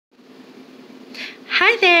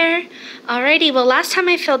Hi there! Alrighty, well last time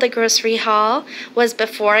I filled a grocery haul was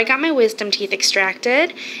before I got my wisdom teeth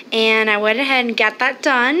extracted, and I went ahead and got that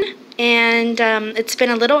done, and it's been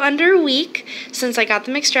a little under a week since I got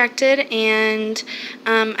them extracted, and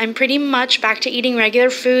I'm pretty much back to eating regular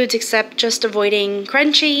foods except just avoiding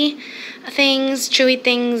crunchy things, chewy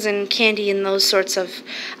things, and candy and those sorts of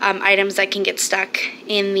items that can get stuck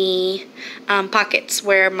in the pockets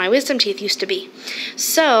where my wisdom teeth used to be.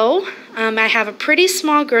 So I have a pretty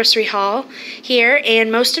small grocery haul here,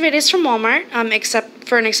 and most of it is from Walmart, except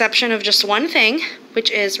for an exception of just one thing,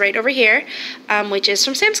 which is right over here, which is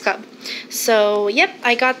from Sam's Club. So, yep,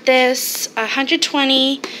 I got this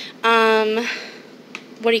 120,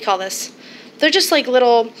 what do you call this? They're just like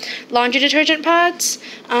little laundry detergent pods,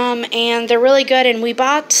 and they're really good, and we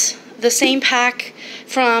bought the same pack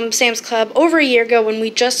from Sam's Club over a year ago when we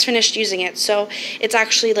just finished using it. So it's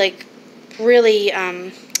actually like really,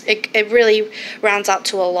 it really rounds out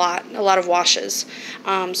to a lot of washes.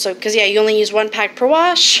 So, because yeah, you only use one pack per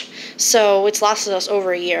wash, so it's lasted us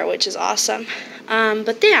over a year, which is awesome.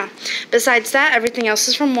 But yeah, besides that, everything else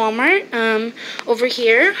is from Walmart. Over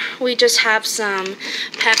here, we just have some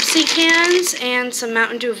Pepsi cans and some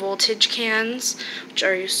Mountain Dew Voltage cans, which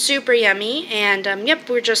are super yummy. And yep,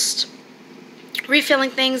 we're just refilling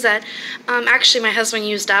things that actually my husband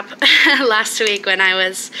used up last week when I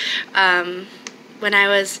was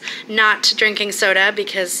not drinking soda,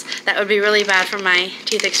 because that would be really bad for my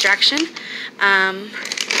teeth extraction.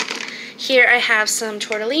 Here I have some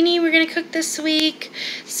tortellini we're going to cook this week,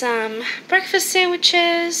 some breakfast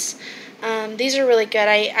sandwiches. These are really good.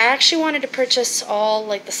 I actually wanted to purchase all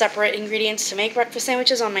like the separate ingredients to make breakfast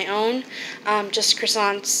sandwiches on my own, just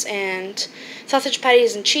croissants and sausage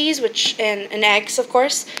patties and cheese, and eggs, of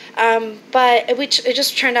course. But it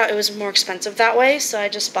just turned out it was more expensive that way, so I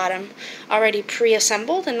just bought them already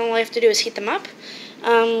pre-assembled, and all I have to do is heat them up.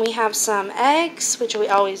 We have some eggs, which we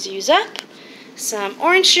always use up, some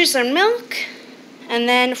orange juice and milk, and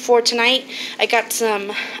then for tonight I got some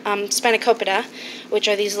spanakopita, which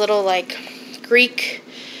are these little like Greek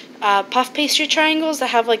puff pastry triangles that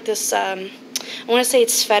have like this, I want to say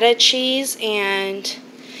it's feta cheese, and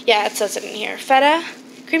yeah, it says it in here, feta,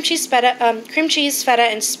 cream cheese, feta,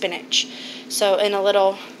 and spinach. So in a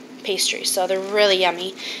little pastry, so they're really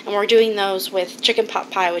yummy, and we're doing those with chicken pot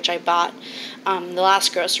pie, which I bought the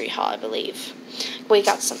last grocery haul, I believe. We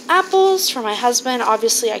got some apples for my husband.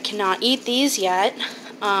 Obviously I cannot eat these yet,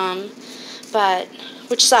 but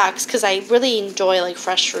which sucks because I really enjoy like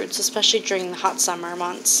fresh fruits, especially during the hot summer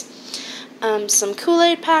months. Some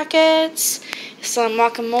Kool-Aid packets, some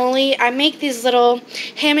guacamole. I make these little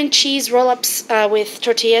ham and cheese roll-ups with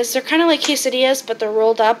tortillas. They're kind of like quesadillas, but they're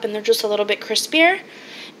rolled up and they're just a little bit crispier,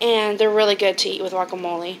 and they're really good to eat with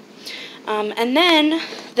guacamole. And then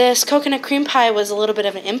this coconut cream pie was a little bit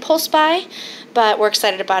of an impulse buy, but we're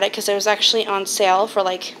excited about it because it was actually on sale for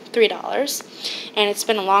like $3, and it's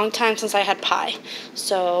been a long time since I had pie,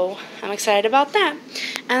 so I'm excited about that.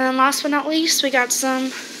 And then last but not least, we got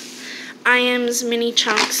some Iams Mini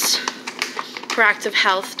Chunks Proactive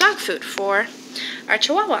Health dog food for our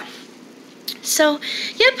Chihuahua. So,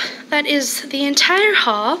 yep, that is the entire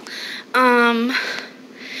haul.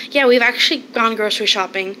 Yeah, we've actually gone grocery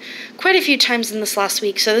shopping quite a few times in this last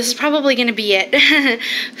week, so this is probably going to be it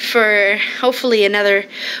for hopefully another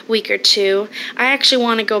week or two. I actually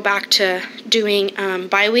want to go back to doing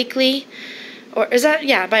bi-weekly, or is that,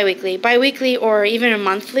 yeah, bi-weekly or even a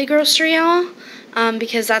monthly grocery haul,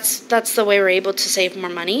 because that's the way we're able to save more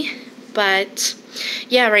money. But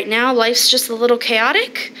yeah, right now life's just a little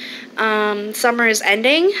chaotic. Summer is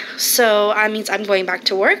ending, so that means I'm going back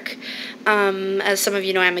to work. As some of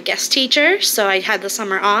you know, I'm a guest teacher, so I had the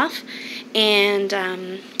summer off, and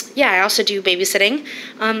yeah, I also do babysitting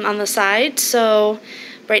on the side. So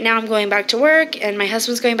right now I'm going back to work, and my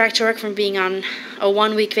husband's going back to work from being on a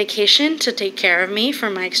 1-week vacation to take care of me for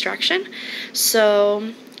my extraction.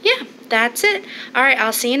 So yeah, that's it. Alright,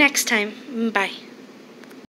 I'll see you next time. Bye.